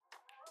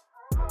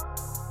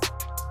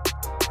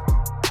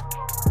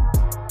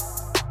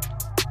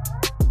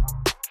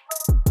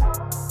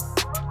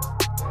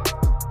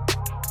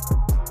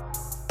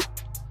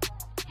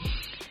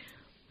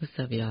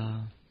up,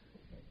 y'all?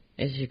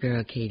 It's your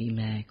girl, Katie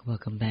Mack.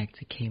 Welcome back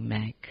to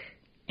K-Mac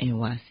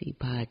NYC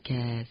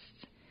Podcast.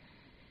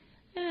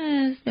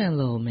 It's been a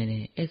little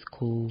minute. It's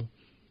cool.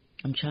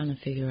 I'm trying to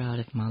figure out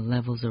if my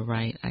levels are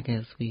right. I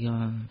guess we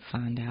gonna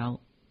find out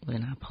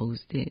when I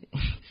post it.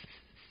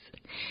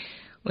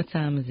 What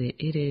time is it?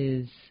 It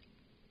is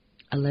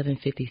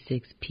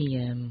 11:56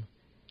 p.m.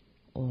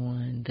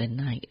 on the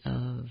night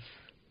of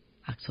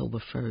October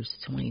 1st,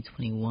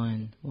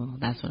 2021. Well,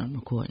 that's when I'm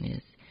recording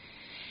this.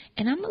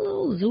 And I'm a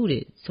little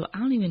zooted, so I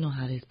don't even know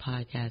how this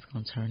podcast is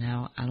going to turn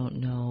out. I don't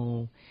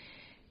know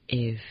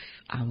if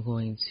I'm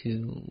going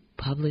to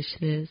publish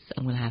this.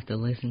 I'm going to have to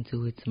listen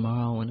to it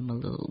tomorrow when I'm a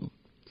little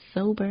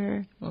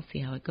sober. We'll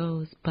see how it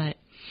goes. But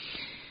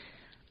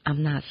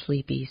I'm not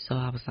sleepy, so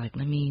I was like,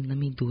 let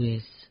me do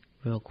this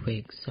real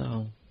quick.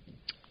 So,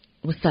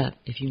 what's up?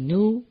 If you're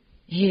new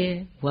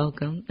here,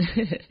 welcome.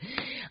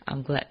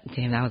 I'm glad.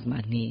 Damn, that was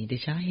my knee.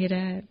 Did y'all hear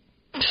that?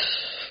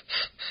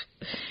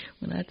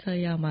 When I tell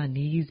y'all my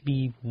knees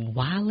be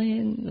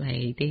wildin',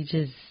 like, they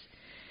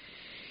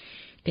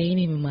ain't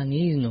even my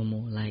knees no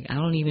more. Like, I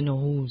don't even know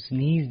whose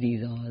knees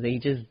these are. They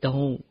just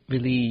don't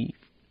really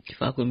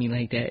fuck with me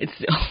like that.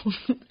 So,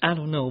 I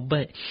don't know.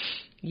 But,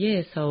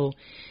 yeah, so,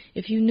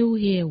 if you're new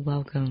here,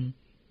 welcome.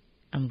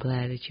 I'm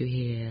glad that you're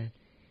here.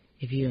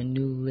 If you're a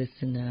new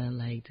listener,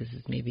 like, this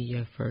is maybe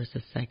your first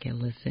or second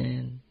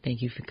listen,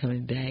 thank you for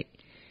coming back.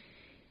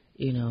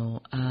 You know,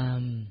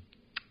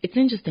 it's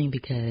interesting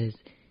because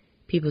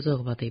people talk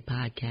about their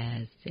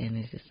podcast, and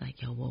it's just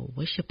like, yo, well,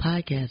 what's your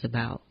podcast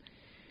about?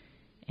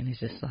 And it's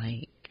just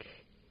like,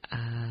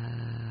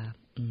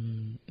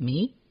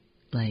 me?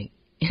 Like,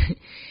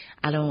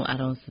 I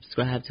don't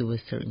subscribe to a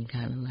certain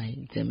kind of,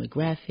 like,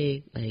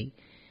 demographic. Like,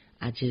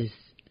 I just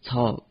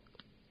talk,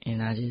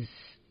 and I just,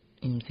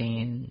 you know what I'm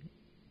saying,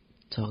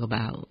 talk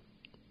about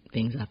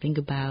things I think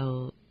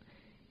about,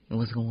 and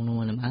what's going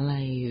on in my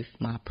life,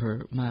 my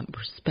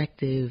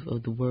perspective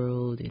of the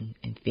world and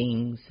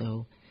things.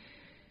 So,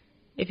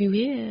 if you're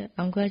here,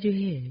 I'm glad you're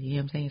here. You know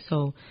what I'm saying?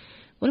 So,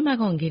 what am I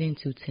going to get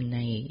into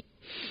tonight?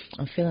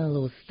 I'm feeling a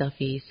little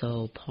stuffy,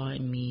 so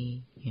pardon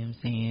me. You know what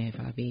I'm saying? If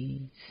I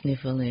be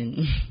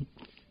sniffling,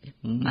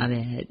 my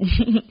bad.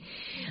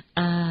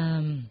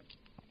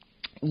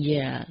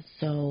 Yeah,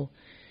 so,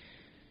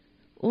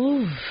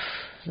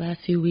 last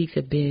few weeks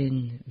have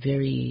been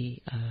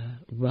very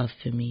rough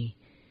for me.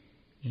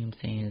 You know what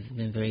I'm saying? It's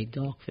been very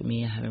dark for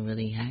me. I haven't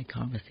really had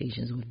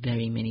conversations with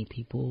very many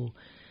people.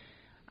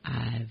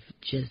 I've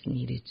just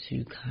needed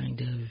to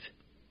kind of,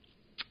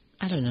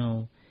 I don't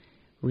know,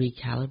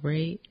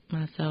 recalibrate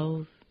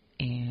myself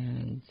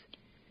and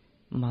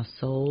my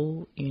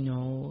soul. You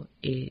know,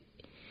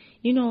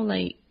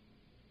 like,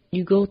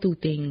 you go through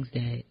things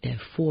that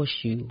force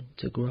you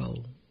to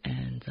grow,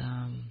 and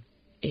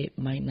it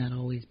might not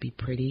always be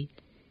pretty,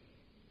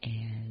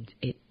 and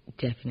it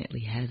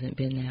definitely hasn't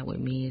been that with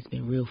me. It's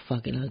been real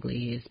fucking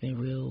ugly. It's been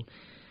real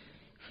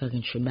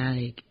fucking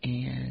traumatic,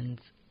 and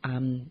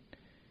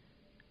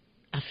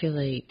I feel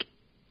like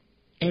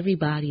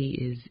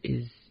everybody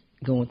is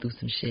going through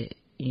some shit,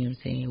 you know what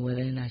I'm saying,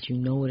 whether or not you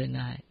know it or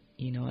not,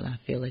 you know, and I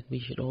feel like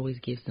we should always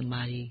give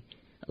somebody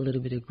a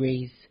little bit of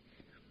grace,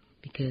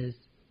 because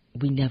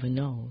we never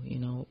know, you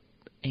know.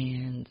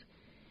 And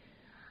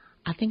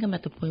I think I'm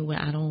at the point where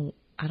I don't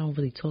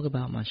really talk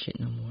about my shit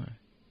no more,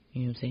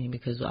 you know what I'm saying,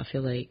 because I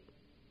feel like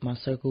my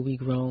circle, we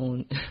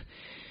grown,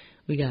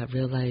 we got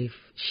real life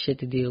shit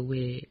to deal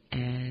with,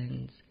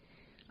 and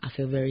I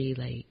feel very,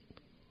 like,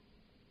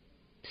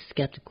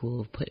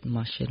 skeptical of putting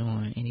my shit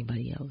on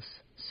anybody else.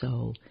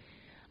 So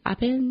I've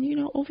been, you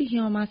know, over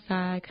here on my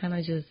side, kind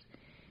of just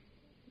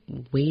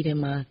wading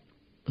my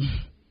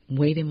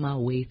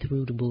way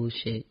through the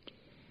bullshit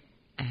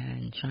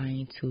and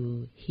trying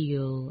to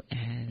heal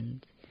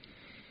and,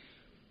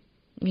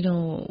 you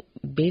know,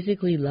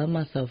 basically love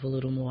myself a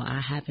little more.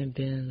 I haven't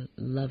been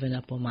loving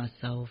up on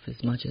myself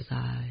as much as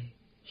I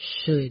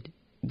should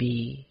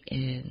be,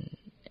 and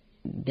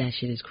that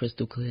shit is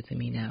crystal clear to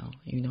me now,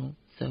 you know.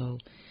 So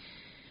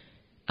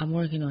I'm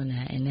working on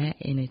that, and that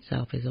in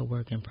itself is a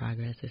work in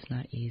progress. It's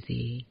not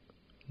easy,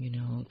 you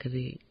know, because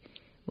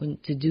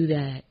to do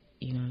that,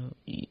 you know,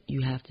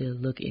 you have to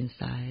look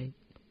inside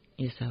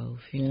yourself,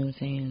 you know what I'm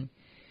saying,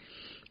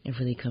 and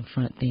really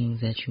confront things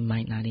that you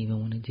might not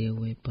even want to deal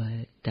with.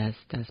 But that's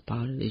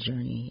part of the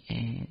journey,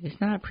 and it's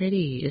not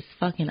pretty. It's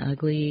fucking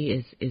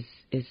ugly.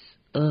 It's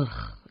ugh.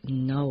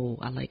 No,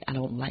 I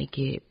don't like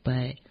it,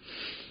 but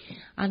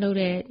I know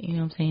that, you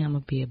know what I'm saying, I'm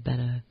gonna be a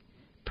better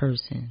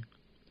person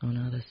on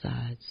the other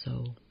side.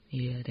 So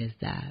yeah, there's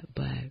that.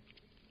 But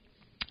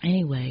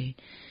anyway,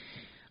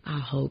 I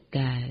hope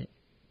that,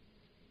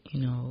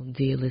 you know,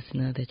 dear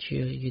listener, that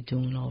you're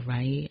doing all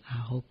right. I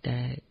hope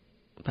that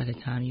by the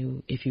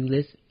time if you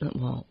listen,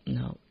 well,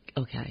 no,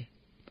 okay,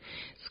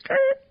 skirt.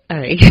 All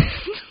right.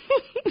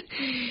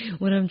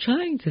 What I'm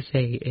trying to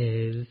say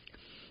is,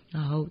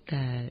 I hope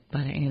that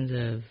by the end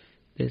of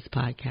this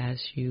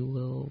podcast, you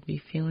will be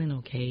feeling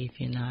okay. If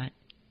you're not,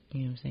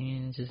 you know what I'm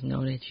saying, just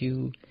know that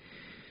you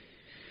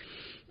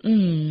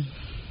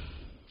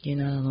You're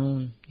not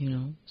alone,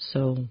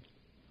 So,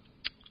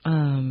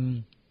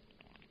 I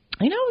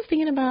was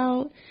thinking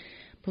about,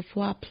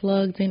 before I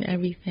plugged in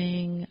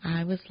everything,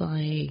 I was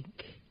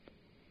like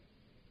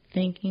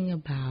thinking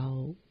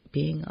about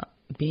being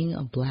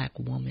a black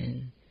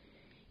woman,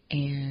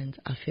 and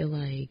I feel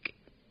like,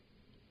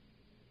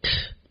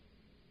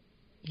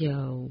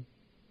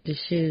 this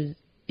shit,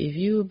 if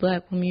you a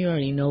black woman, you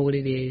already know what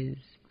it is,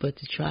 but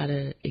to try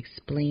to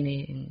explain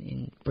it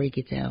and break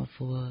it down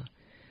for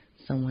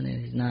someone that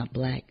is not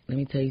black, let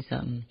me tell you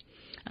something.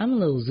 I'm a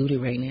little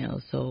zooted right now,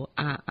 so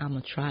I'm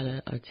going to try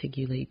to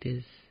articulate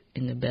this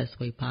in the best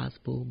way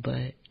possible.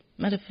 But,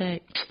 matter of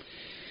fact,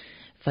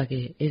 fuck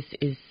it.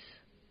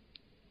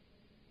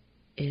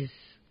 It's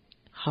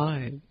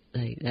hard.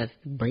 Like, that's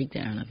the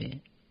breakdown of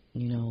it,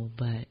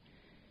 But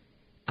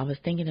I was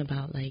thinking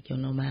about, like,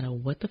 no matter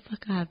what the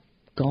fuck I've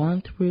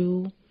gone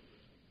through,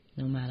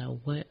 no matter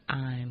what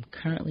I'm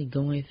currently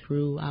going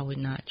through, I would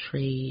not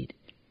trade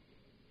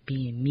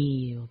being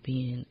me or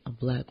being a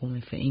black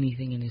woman for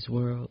anything in this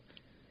world.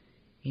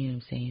 You know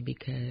what I'm saying?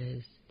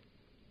 Because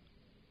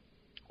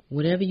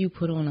whatever you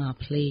put on our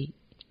plate,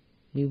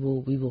 we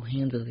will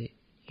handle it.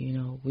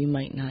 We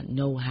might not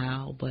know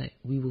how, but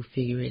we will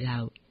figure it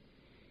out.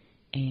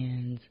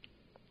 And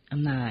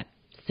I'm not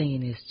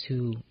saying this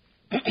to,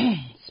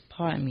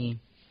 pardon me,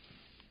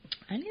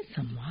 I need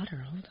some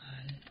water, hold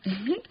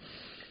on.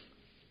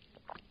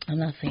 I'm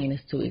not saying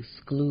this to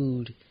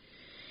exclude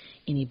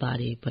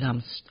anybody, but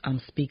I'm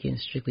speaking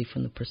strictly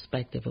from the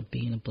perspective of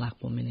being a black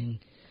woman.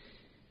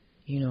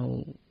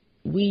 And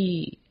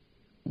we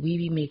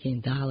be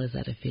making dollars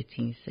out of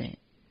 15 cents.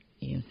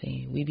 You know what I'm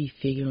saying? We be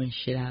figuring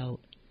shit out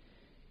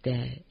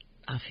that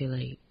I feel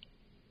like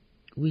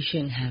we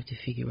shouldn't have to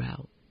figure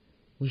out.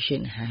 We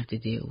shouldn't have to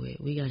deal with.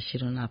 We got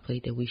shit on our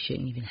plate that we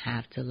shouldn't even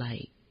have to,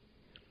 like,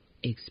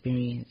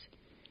 experience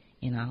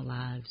in our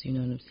lives. You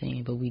know what I'm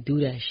saying? But we do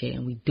that shit,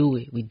 and we do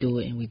it. We do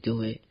it, and we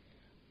do it.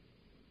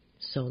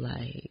 So,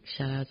 like,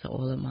 shout out to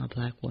all of my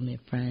black women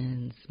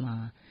friends,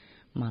 my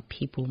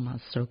people, my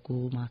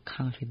circle, my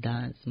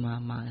confidants,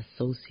 my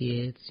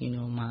associates,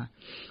 my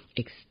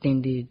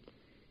extended,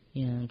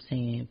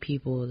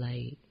 people,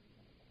 like,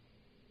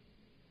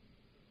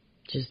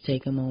 just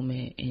take a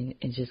moment and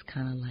just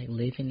kind of, like,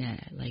 live in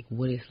that, like,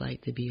 what it's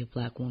like to be a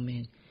black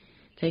woman.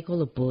 Take all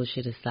the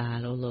bullshit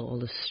aside, all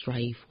the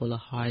strife, all the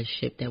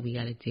hardship that we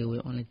got to deal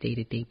with on a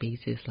day-to-day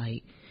basis,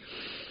 like,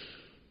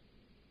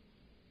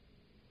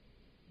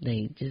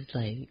 just,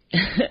 like,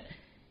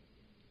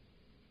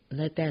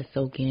 let that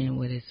soak in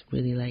what it's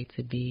really like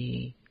to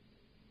be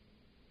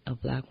a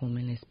black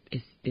woman.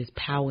 There's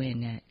power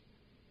in that.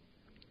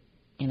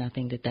 And I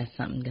think that that's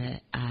something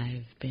that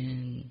I've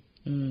been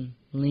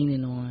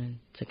leaning on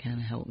to kind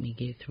of help me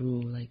get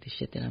through, like, the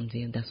shit that I'm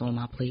doing that's on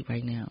my plate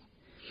right now.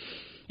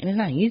 And it's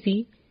not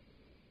easy,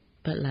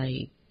 but,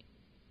 like,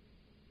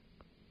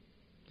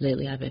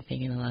 lately I've been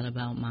thinking a lot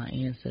about my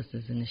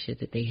ancestors and the shit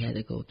that they had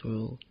to go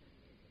through.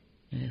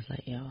 And it's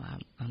like,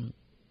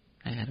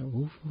 I got a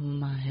roof over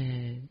my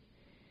head.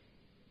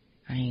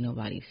 I ain't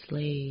nobody's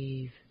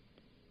slave.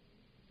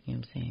 You know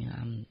what I'm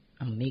saying?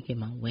 I'm making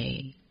my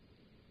way.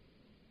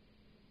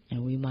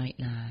 And we might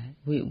not,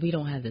 we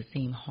don't have the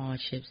same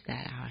hardships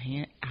that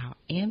our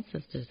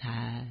ancestors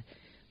had,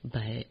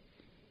 but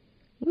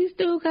we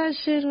still got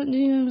shit, you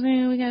know what I'm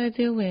saying, we got to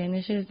deal with, and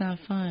this shit is not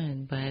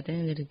fun. But at the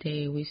end of the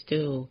day, we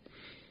still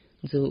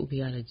do what we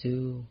got to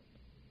do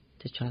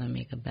to try to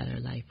make a better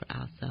life for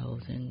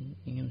ourselves. And,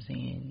 you know what I'm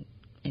saying,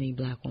 any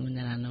black woman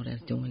that I know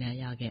that's doing that,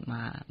 y'all get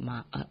my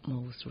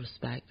utmost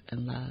respect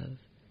and love.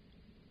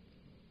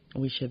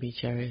 We should be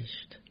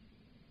cherished.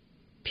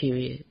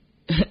 Period.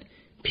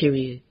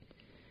 Period.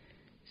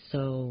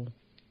 So,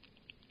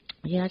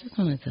 yeah, I just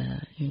wanted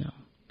to,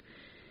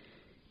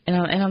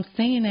 and I'm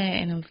saying that,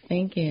 and I'm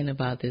thinking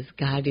about this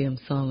goddamn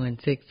song on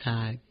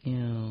TikTok.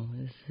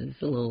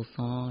 It's a little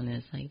song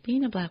that's like,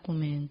 being a black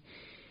woman,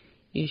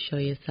 you show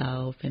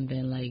yourself, and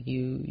then, like,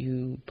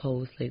 you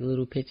post, like,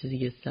 little pictures of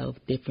yourself,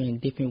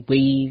 different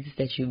waves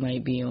that you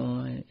might be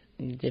on,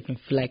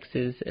 different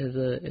flexes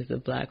as a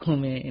black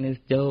woman, and it's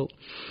dope.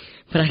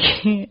 But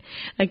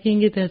I can't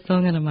get that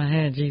song out of my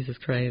head, Jesus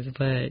Christ.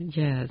 But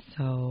yeah,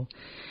 so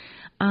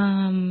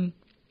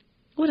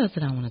what else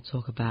did I want to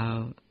talk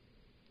about?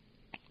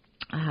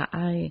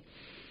 Let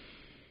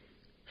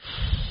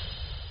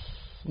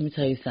me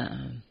tell you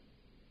something.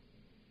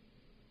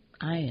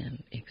 I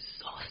am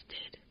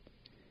exhausted.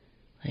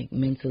 Like,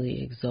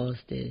 mentally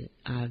exhausted.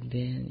 I've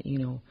been,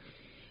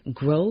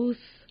 growth,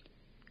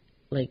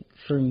 like,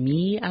 for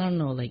me, I don't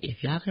know, like,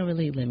 if y'all can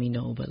relate, let me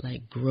know, but,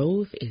 like,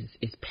 growth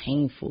is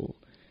painful,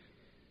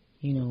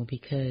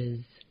 because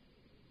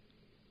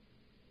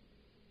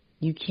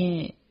you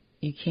can't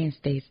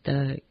stay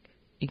stuck.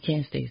 You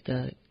can't stay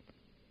stuck.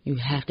 You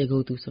have to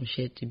go through some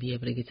shit to be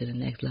able to get to the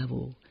next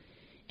level,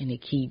 and to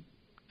keep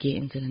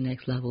getting to the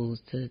next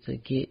levels to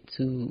get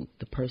to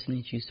the person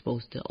that you're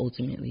supposed to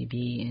ultimately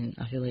be. And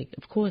I feel like,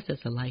 of course,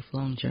 that's a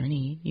lifelong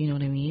journey, you know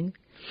what I mean?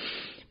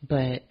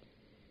 But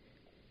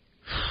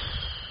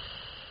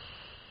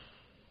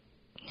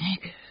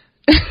nigga,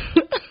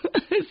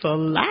 a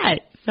lot.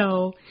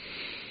 So,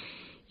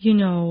 you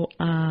know,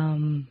 I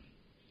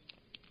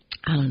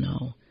don't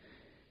know.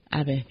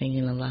 I've been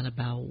thinking a lot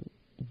about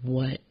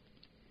why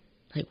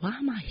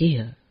am I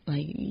here?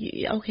 Like,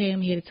 okay,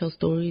 I'm here to tell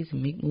stories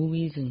and make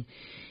movies and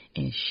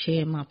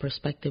share my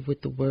perspective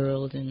with the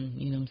world. And,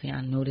 you know what I'm saying?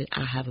 I know that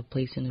I have a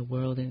place in the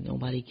world and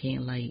nobody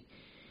can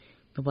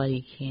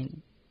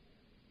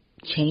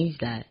change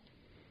that.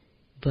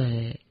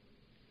 But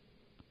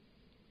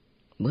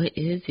what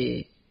is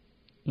it?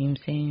 You know what I'm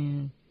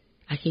saying?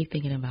 I keep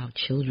thinking about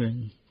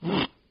children.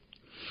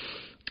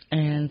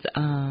 And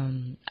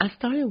I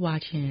started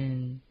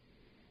watching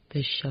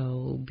the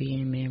show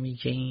Being Mary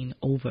Jane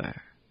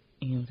over.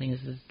 You know what I'm saying?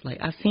 This is like,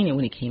 I've seen it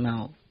when it came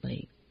out,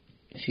 like,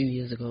 a few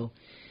years ago.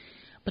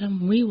 But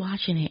I'm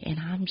rewatching it, and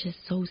I'm just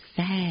so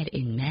sad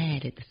and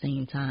mad at the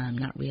same time,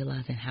 not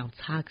realizing how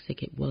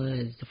toxic it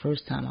was the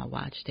first time I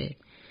watched it.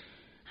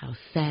 How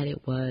sad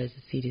it was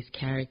to see this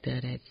character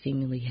that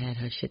seemingly had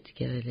her shit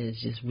together that is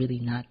just really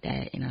not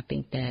that. And I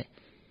think that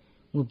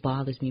what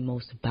bothers me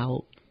most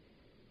about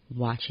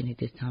watching it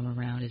this time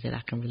around is that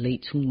I can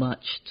relate too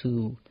much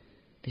to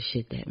the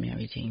shit that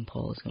Mary Jane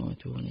Paul is going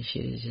through. And this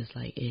shit is just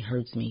like, it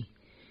hurts me.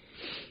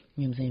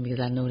 You know what I'm saying? Because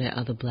I know that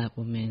other black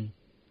women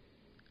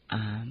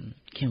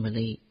can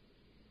relate.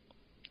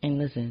 And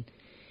listen,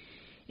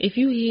 if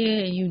you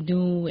hear and you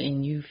do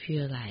and you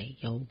feel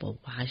like, yo, but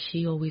why is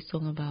she always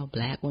talking about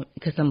black women?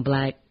 Because I'm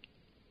black.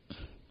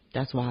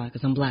 That's why,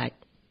 because I'm black.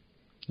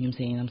 You know what I'm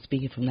saying? I'm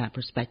speaking from that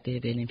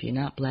perspective. And if you're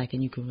not black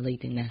and you can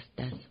relate, then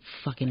that's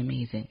fucking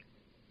amazing.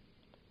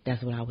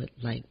 That's what I would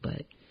like.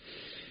 But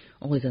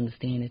always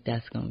understand that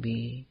that's going to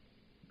be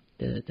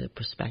the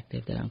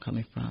perspective that I'm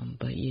coming from.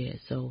 But yeah,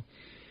 so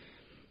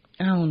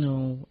I don't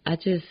know. I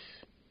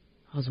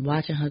was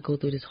watching her go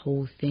through this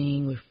whole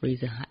thing with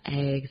freezing her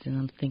eggs, and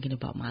I'm thinking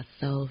about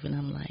myself, and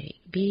I'm like,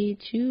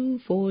 bitch, you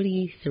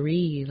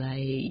 43,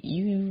 like,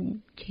 you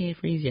can't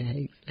freeze your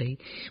eggs, like,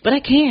 but I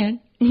can,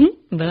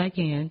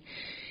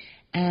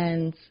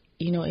 and,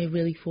 you know, it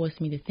really forced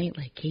me to think,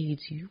 like, Katie,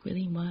 do you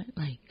really want,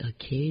 like, a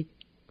kid?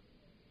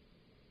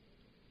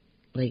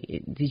 Like,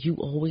 did you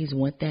always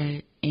want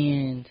that?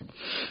 And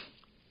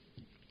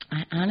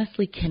I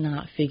honestly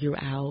cannot figure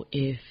out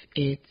if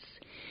it's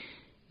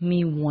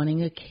me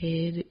wanting a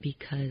kid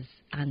because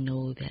I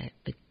know that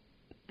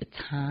the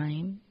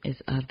time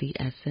is of the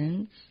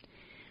essence,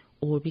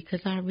 or because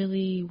I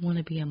really want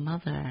to be a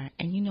mother.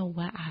 And you know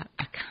what?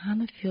 I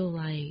kind of feel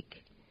like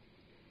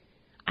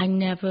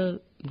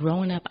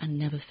growing up, I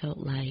never felt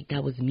like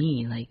that was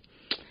me. Like,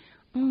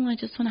 oh, I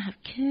just want to have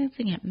kids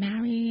and get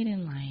married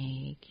and,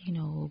 like, you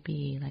know,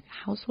 be like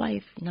a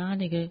housewife. Nah,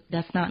 nigga,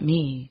 that's not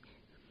me.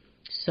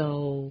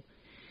 So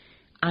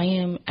I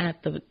am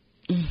at the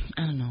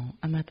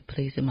I'm at the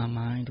place in my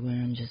mind where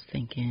I'm just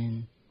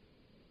thinking,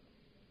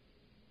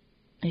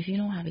 if you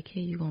don't have a kid,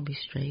 you're going to be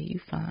straight, you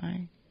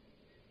fine.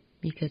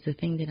 Because the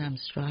thing that I'm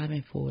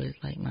striving for is,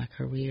 like, my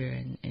career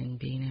and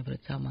being able to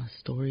tell my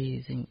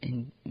stories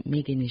and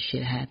making this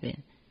shit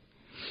happen.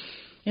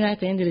 You know, at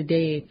the end of the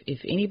day, if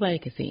anybody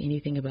can say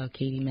anything about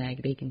Katie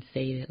Mack, they can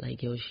say that,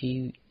 like, yo,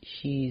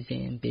 she's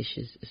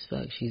ambitious as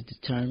fuck. She's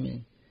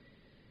determined.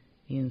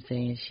 You know what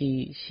I'm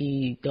saying?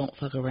 She don't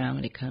fuck around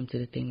when it comes to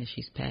the thing that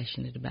she's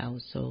passionate about.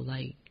 So,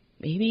 like,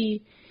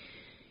 maybe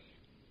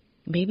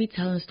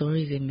telling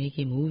stories and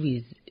making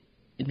movies,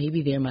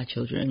 maybe they're my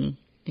children.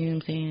 You know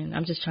what I'm saying?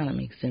 I'm just trying to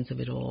make sense of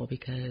it all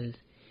because,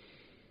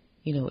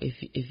 you know,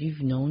 if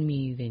you've known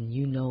me, then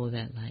you know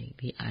that, like,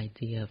 the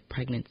idea of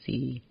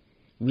pregnancy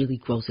really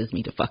grosses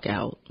me the fuck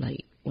out.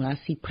 Like, when I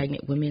see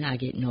pregnant women, I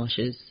get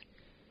nauseous.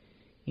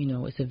 You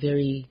know,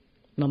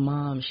 my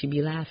mom, she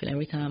be laughing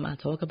every time I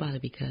talk about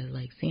it because,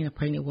 like, seeing a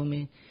pregnant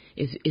woman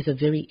is a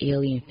very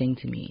alien thing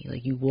to me.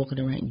 Like, you walking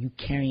around, you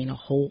carrying a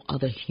whole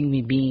other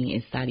human being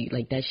inside of you.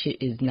 Like, that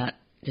shit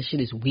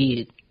is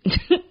weird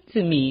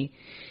to me,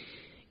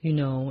 you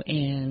know,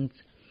 and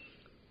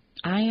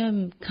I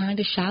am kind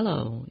of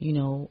shallow, you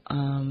know.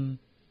 I'm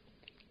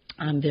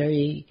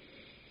very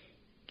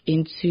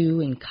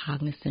into and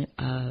cognizant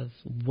of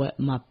what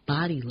my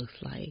body looks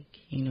like.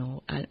 You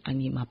know, I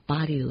need my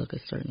body to look a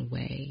certain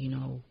way. You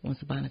know,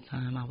 once upon a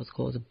time I was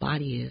called a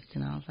bodyist,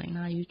 and I was like,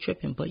 nah, you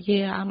tripping. But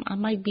yeah, I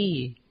might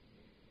be.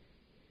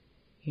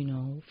 You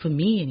know, for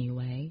me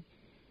anyway.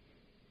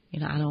 You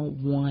know, I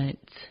don't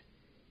want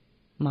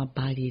my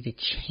body to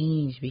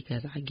change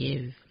because I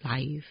give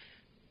life.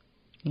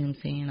 You know what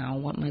I'm saying? I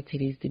don't want my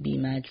titties to be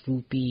mad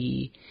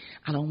droopy.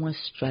 I don't want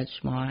stretch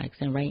marks.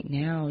 And right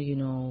now, you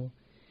know,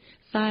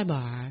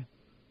 sidebar,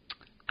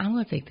 I'm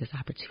going to take this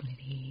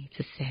opportunity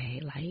to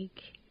say, like,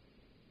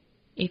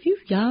 if you're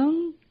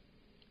young,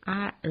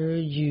 I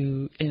urge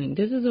you, and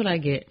this is what I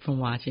get from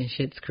watching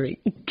Schitt's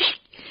Creek.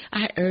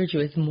 I urge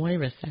you, as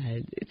Moira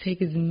said,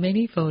 take as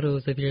many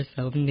photos of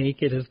yourself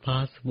naked as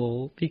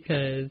possible,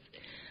 because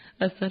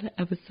I saw the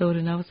episode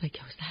and I was like,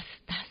 yo,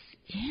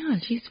 yeah,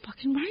 she's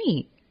fucking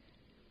right.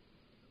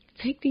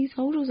 Take these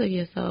photos of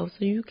yourself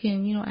so you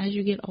can, you know, as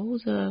you get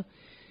older,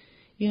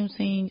 you know what I'm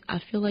saying? I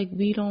feel like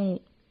we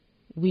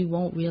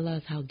won't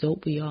realize how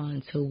dope we are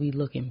until we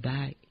looking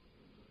back.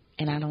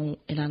 I don't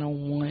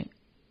want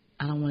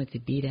it to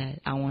be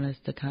that. I want us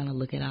to kind of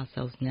look at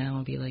ourselves now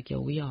and be like,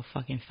 yo, we are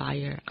fucking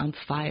fire. I'm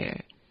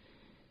fire.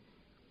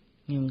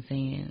 You know what I'm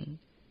saying?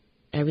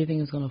 Everything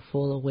is going to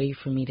fall away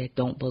from me that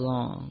don't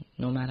belong,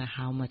 no matter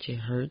how much it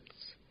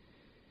hurts.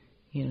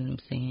 You know what I'm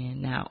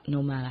saying? Now,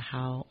 no matter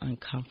how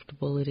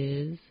uncomfortable it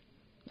is,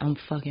 I'm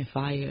fucking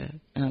fire,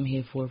 and I'm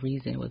here for a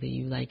reason, whether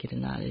you like it or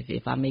not.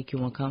 If I make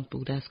you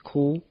uncomfortable, that's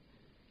cool.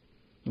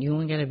 You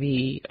ain't got to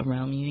be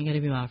around me. You ain't got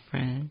to be my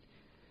friend.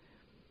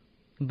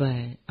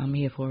 But I'm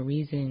here for a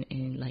reason,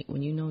 and, like,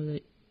 when you know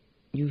that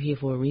you're here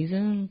for a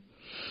reason,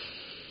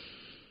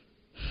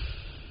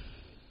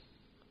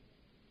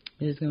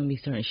 there's going to be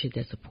certain shit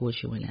that supports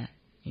you in that.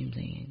 You know what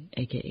I'm saying?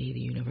 AKA the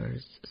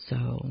universe.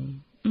 So,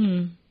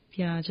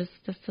 yeah, just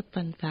a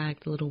fun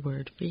fact, a little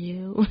word for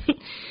you.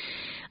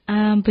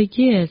 But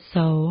yeah,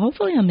 so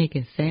hopefully I'm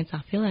making sense.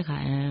 I feel like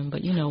I am.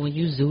 But, you know, when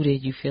you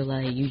zooted, you feel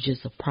like you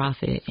just a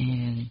prophet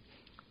and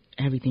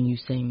everything you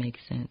say makes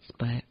sense.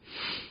 But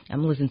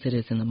I'm listening to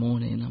this in the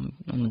morning. I'm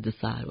going to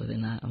decide whether or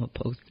not I'm going to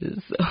post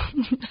this. So,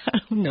 I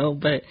don't know.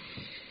 But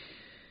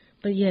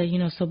yeah, you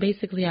know, so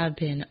basically I've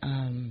been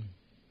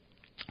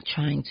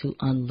trying to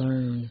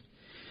unlearn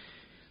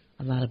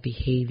a lot of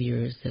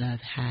behaviors that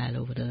I've had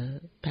over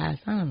the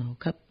past, I don't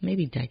know,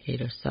 maybe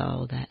decade or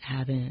so that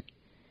haven't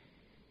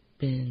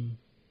been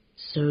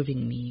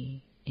serving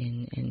me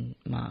in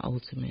my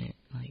ultimate,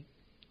 like,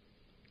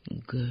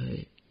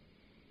 good.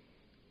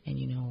 And,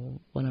 you know,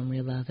 what I'm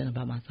realizing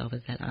about myself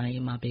is that I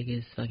am my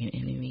biggest fucking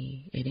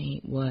enemy. It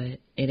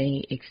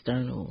ain't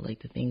external,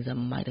 like the things I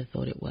might have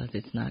thought it was.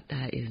 It's not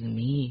that, it's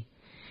me.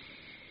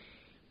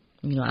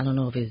 You know, I don't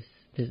know if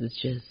this is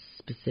just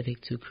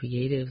specific to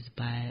creatives,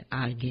 but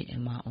I get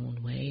in my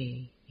own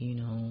way, you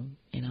know,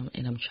 and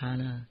I'm trying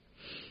to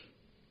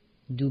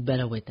do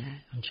better with that.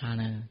 I'm trying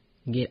to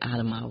get out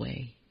of my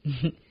way.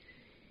 You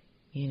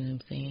know what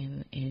I'm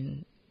saying?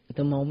 And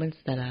the moments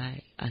that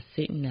I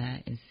sit in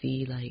that and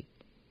see, like,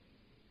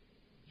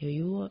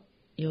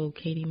 yo,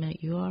 Katie Mac,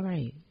 you all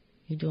right.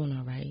 You're doing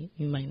all right.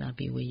 You might not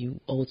be where you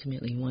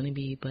ultimately want to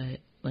be, but,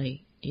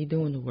 like, you're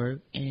doing the work,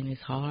 and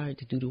it's hard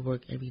to do the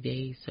work every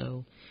day.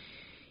 So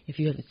if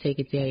you have to take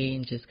a day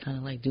and just kind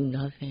of, like, do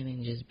nothing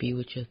and just be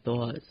with your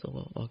thoughts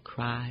or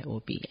cry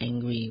or be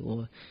angry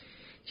or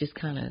just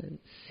kind of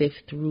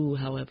sift through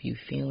however you're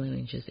feeling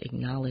and just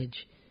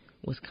acknowledge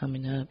what's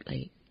coming up,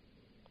 like,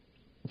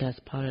 that's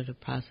part of the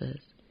process.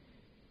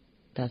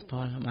 That's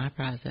part of my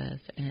process.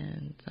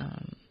 And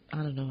I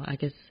don't know, I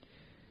guess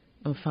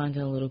I'm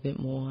finding a little bit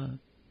more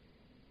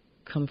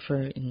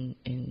comfort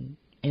in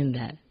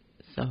that.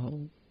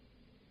 So,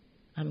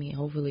 I mean,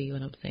 hopefully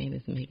what I'm saying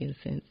is making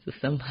sense to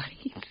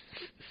somebody.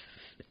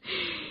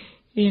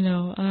 You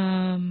know,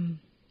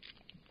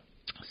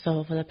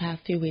 so for the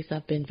past few weeks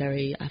I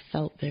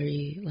felt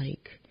very,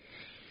 like,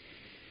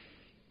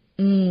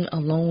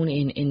 alone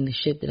in the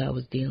shit that I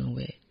was dealing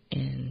with.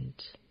 And,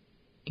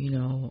 you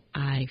know,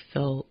 I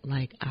felt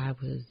like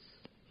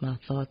my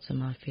thoughts and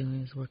my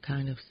feelings were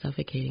kind of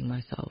suffocating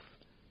myself.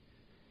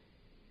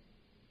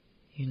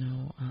 You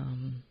know,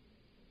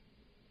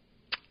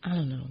 I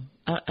don't know.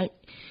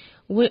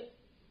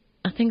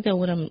 I think that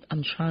what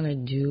I'm trying to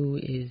do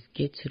is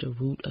get to the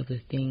root of the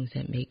things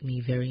that make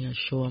me very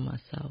unsure of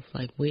myself.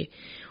 Like,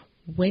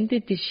 when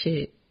did this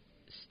shit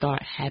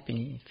start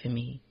happening for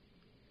me?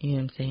 You know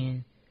what I'm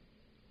saying?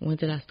 When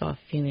did I start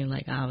feeling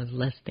like I was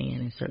less than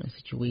in certain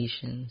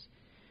situations?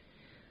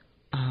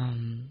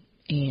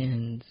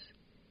 And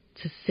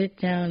to sit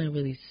down and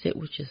really sit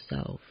with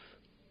yourself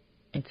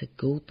and to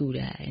go through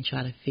that and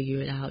try to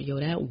figure it out. Yo,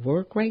 that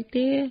work right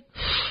there,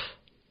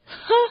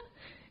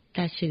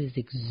 that shit is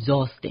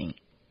exhausting.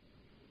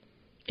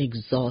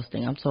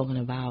 Exhausting. I'm talking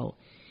about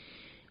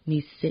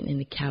me sitting in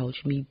the couch,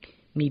 me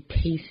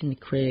pacing the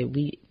crib,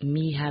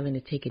 me having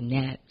to take a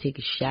nap, take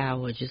a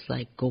shower, just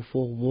like go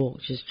for a walk,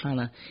 just trying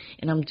to,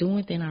 and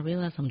I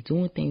realize I'm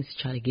doing things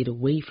to try to get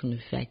away from the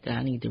fact that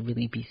I need to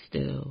really be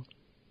still.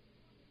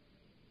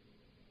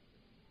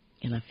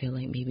 And I feel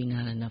like maybe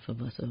not enough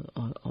of us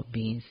are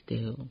being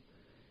still.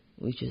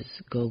 We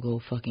just go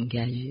fucking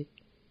gadget.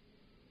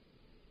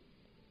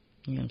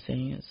 You know what I'm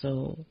saying?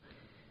 So,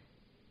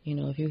 you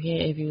know, if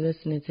you're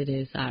listening to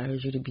this, I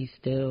urge you to be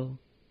still.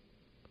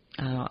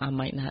 I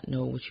might not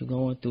know what you're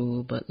going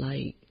through, but,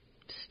 like,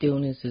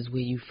 stillness is where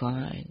you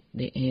find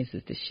the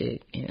answers to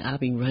shit. And I'll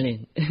be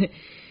running.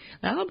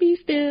 I'll be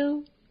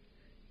still,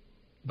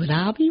 but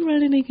I'll be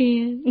running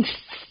again.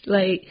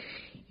 Like,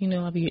 you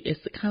know,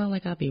 it's kind of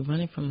like I'll be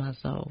running from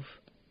myself.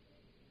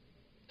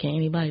 Can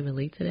anybody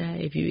relate to that?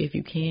 If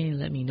you can,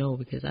 let me know,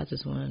 because I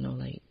just want to know,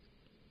 like,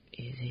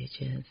 is it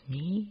just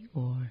me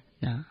or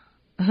nah?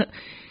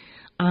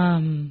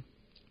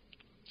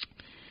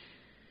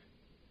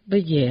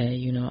 But yeah,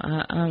 you know,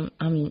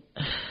 I'm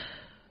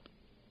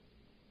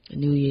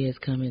New Year's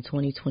coming,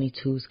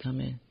 2022 is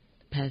coming.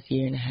 The past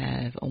year and a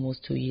half,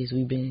 almost 2 years,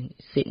 we've been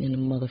sitting in a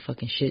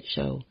motherfucking shit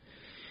show.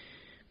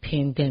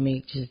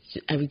 Pandemic, just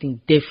everything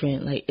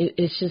different. Like,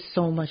 it's just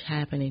so much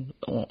happening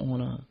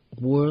on a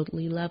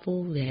worldly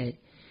level that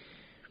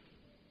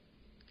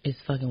it's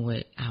fucking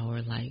with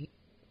our, like,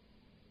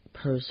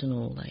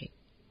 personal, like,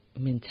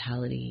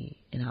 mentality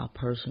in our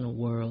personal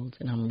worlds,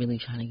 and I'm really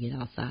trying to get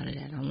outside of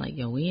that. I'm like,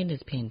 yo, we in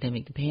this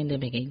pandemic. The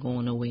pandemic ain't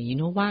going nowhere. You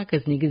know why?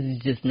 Because niggas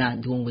is just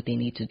not doing what they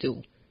need to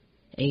do.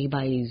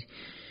 Everybody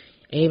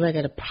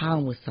got a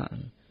problem with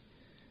something.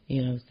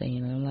 You know what I'm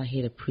saying? I'm not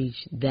here to preach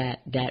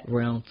that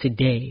realm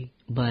today,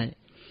 but,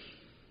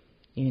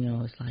 you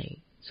know, it's like,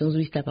 as soon as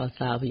we step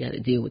outside, we got to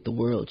deal with the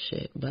world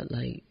shit. But,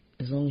 like,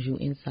 as long as you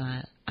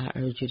inside, I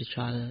urge you to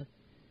try to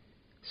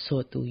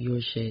sort through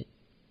your shit.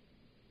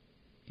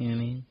 You know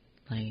what I mean?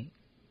 Like,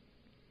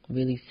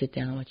 really sit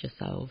down with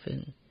yourself,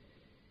 and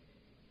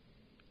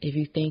if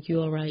you think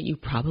you're alright, you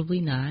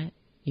probably not.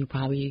 You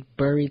probably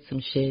buried some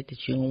shit that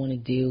you don't want to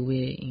deal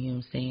with, you know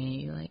what I'm saying?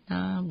 You're like,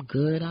 nah, I'm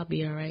good, I'll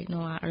be alright. No,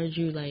 I urge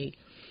you, like,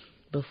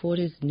 before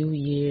this new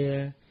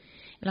year,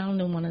 and I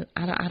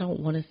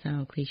don't want to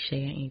sound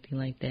cliche or anything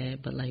like that,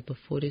 but, like,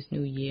 before this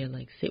new year,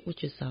 like, sit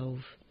with yourself,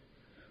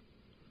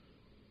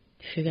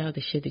 figure out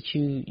the shit that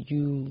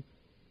you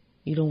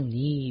don't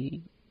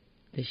need,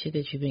 the shit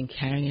that you've been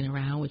carrying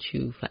around with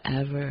you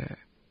forever.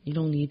 You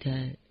don't need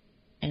that.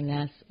 And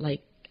that's,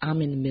 like,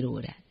 I'm in the middle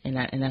of that.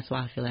 And that's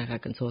why I feel like I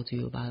can talk to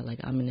you about it. Like,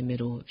 I'm in the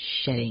middle of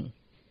shedding.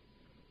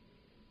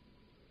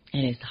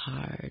 And it's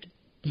hard.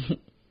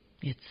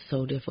 It's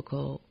so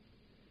difficult.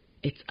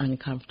 It's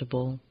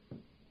uncomfortable.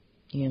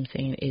 You know what I'm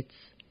saying?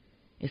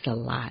 It's a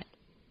lot.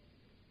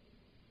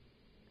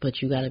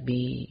 But you got to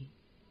be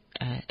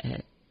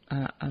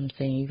I'm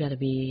saying you got to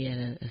be at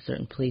a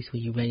certain place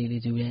where you're ready to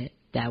do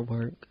that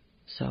work.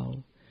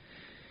 So,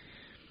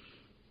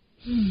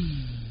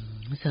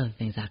 there's other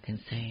things I can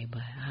say, but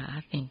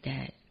I think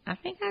I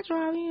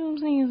dropped, you know what I'm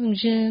saying, some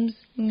gems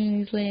in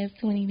these last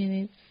 20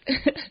 minutes.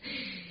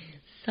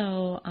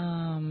 So,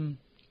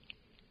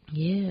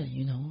 yeah,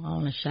 you know, I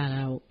want to shout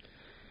out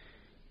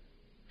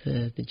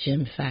the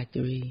Gem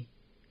Factory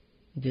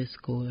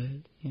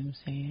Discord, you know what I'm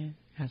saying?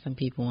 Got some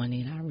people on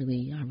it I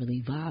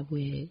really vibe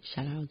with.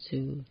 Shout out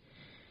to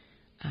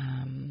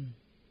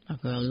my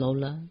girl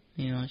Lola,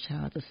 you know,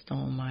 shout out to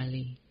Stone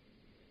Marley,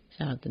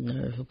 shout out to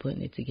Nerve for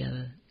putting it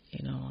together,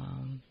 you know,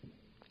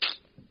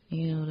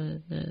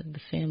 the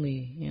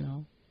family, you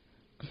know,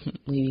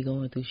 we be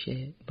going through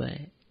shit, but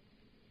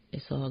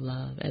it's all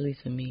love, at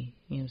least for me,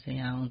 you know what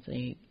I'm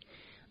saying?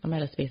 I'm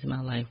at a space in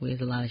my life where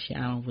there's a lot of shit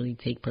I don't really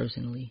take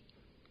personally,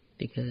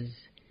 because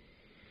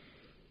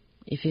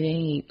if it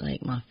ain't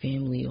like my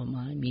family or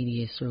my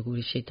immediate circle,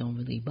 this shit don't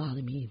really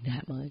bother me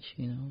that much,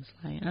 you know. It's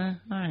like,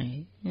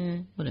 alright,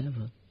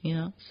 whatever, you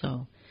know.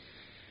 So,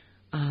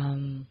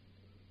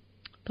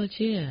 but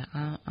yeah,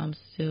 I'm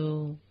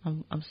still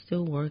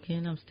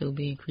working. I'm still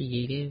being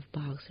creative.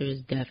 Boxer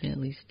is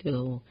definitely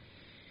still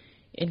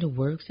in the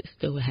works. It's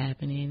still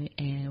happening,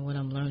 and what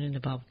I'm learning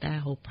about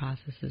that whole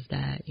process is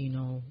that, you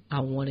know, I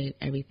wanted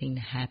everything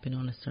to happen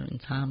on a certain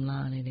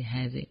timeline, and it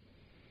hasn't.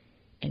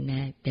 And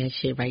that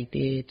shit right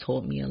there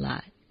taught me a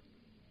lot.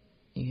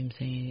 You know what I'm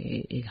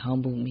saying? It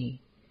humbled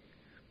me.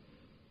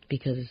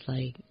 Because it's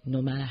like,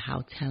 no matter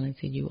how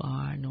talented you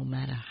are, no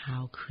matter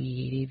how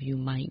creative you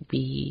might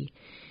be,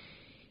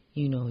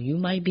 you know, you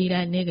might be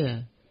that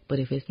nigga. But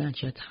if it's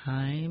not your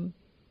time,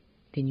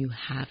 then you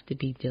have to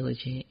be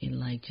diligent and,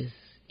 like, just,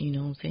 you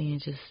know what I'm saying?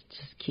 Just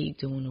keep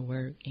doing the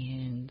work,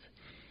 and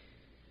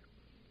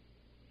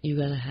you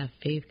gotta have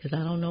faith, because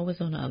I don't know what's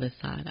on the other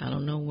side. I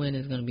don't know when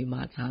it's gonna be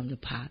my time to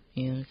pop,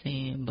 you know what I'm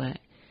saying? But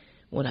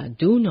what I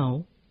do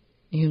know,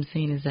 you know what I'm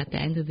saying, is at the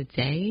end of the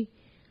day,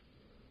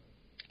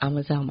 I'm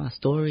gonna tell my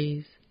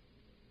stories,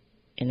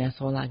 and that's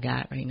all I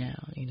got right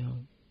now, you know.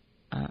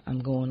 I'm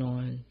going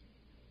on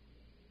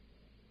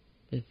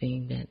the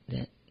thing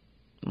that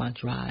my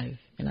drive,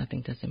 and I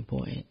think that's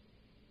important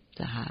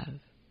to have.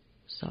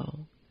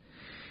 So,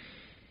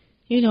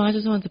 you know, I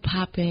just wanted to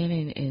pop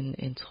in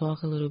and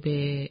talk a little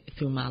bit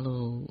through my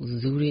little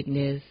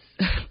zootedness.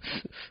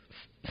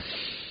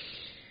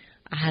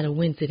 I had a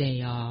win today,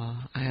 y'all.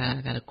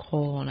 I got a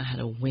call and I had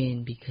a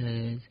win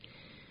because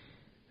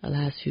the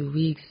last few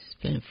weeks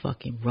it's been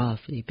fucking rough.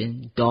 It's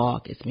been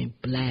dark. It's been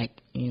black.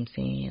 You know what I'm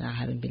saying? I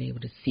haven't been able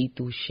to see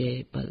through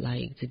shit. But,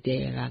 like,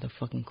 today I got a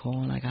fucking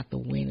call and I got the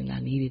win, and I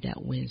needed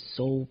that win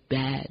so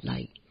bad.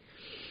 Like,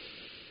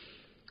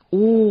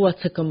 ooh, I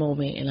took a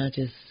moment and I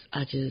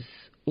just,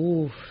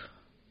 ooh,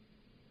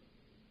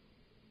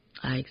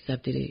 I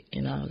accepted it,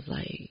 and I was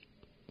like,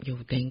 yo,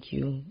 thank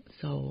you.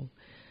 So,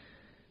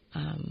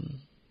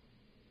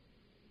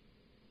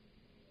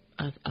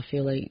 I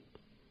feel like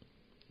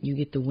you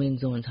get the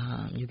wins on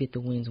time. You get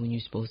the wins when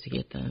you're supposed to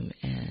get them.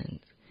 And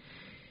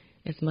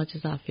as much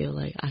as I feel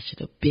like I should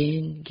have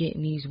been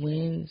getting these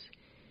wins,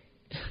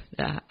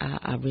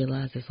 I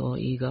realize it's all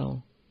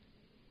ego.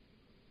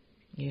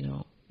 You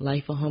know,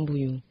 life will humble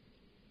you.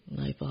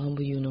 Life will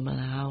humble you no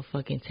matter how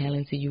fucking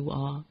talented you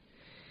are.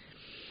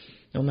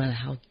 No matter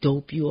how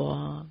dope you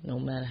are. No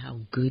matter how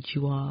good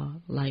you are.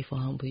 Life will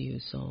humble you.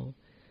 So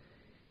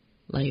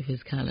life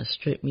has kind of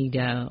stripped me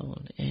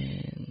down,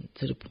 and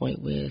to the point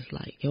where it's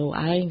like, yo,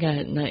 I ain't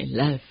got nothing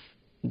left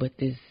but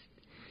this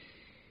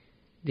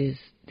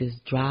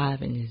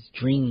drive and this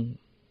dream.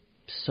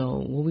 So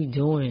what we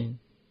doing,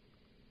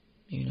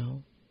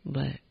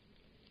 but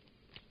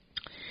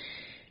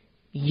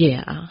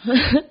yeah.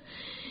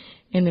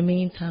 In the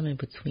meantime, in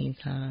between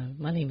time,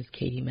 my name is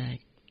Katie Mack.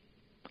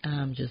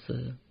 I'm just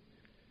a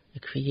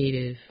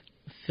creative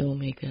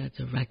filmmaker, a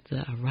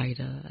director, a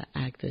writer, an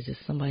actor,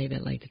 just somebody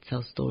that like to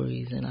tell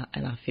stories, and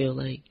I feel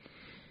like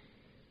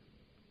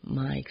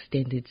my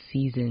extended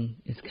season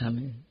is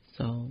coming.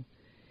 So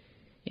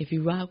if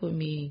you rock with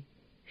me,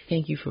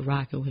 thank you for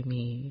rocking with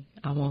me.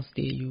 I won't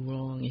steer you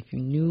wrong. If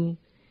you're new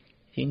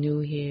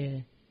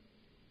here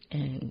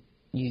and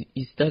you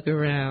stuck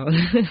around,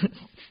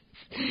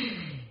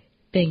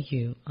 thank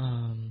you.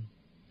 I'm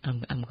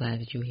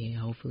glad that you're here.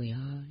 Hopefully, you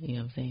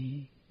know what I'm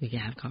saying, we can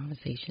have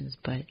conversations.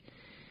 But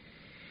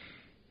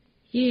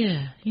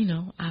yeah,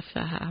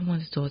 I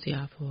wanted to talk to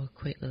y'all for a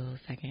quick little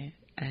second,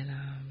 and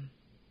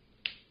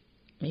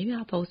maybe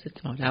I'll post it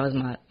tomorrow. That was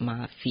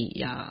my feat,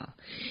 y'all.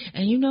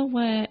 And you know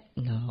what?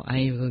 No, I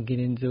ain't even gonna get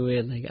into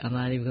it. Like, I'm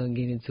not even gonna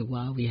get into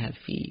why we have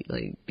feet.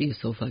 Like, they're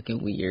so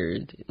fucking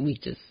weird. We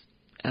just,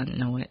 I don't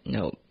know what.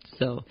 No.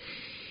 So,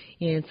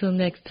 yeah, until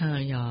next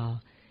time, y'all,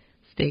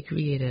 stay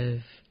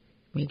creative.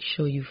 Make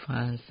sure you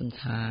find some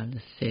time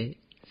to sit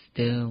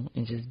still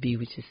and just be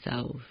with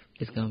yourself.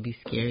 It's gonna be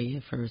scary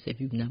at first if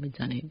you've never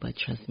done it, but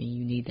trust me,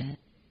 you need that.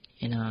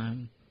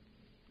 And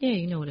yeah,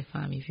 you know where to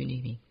find me if you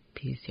need me.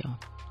 Peace, y'all.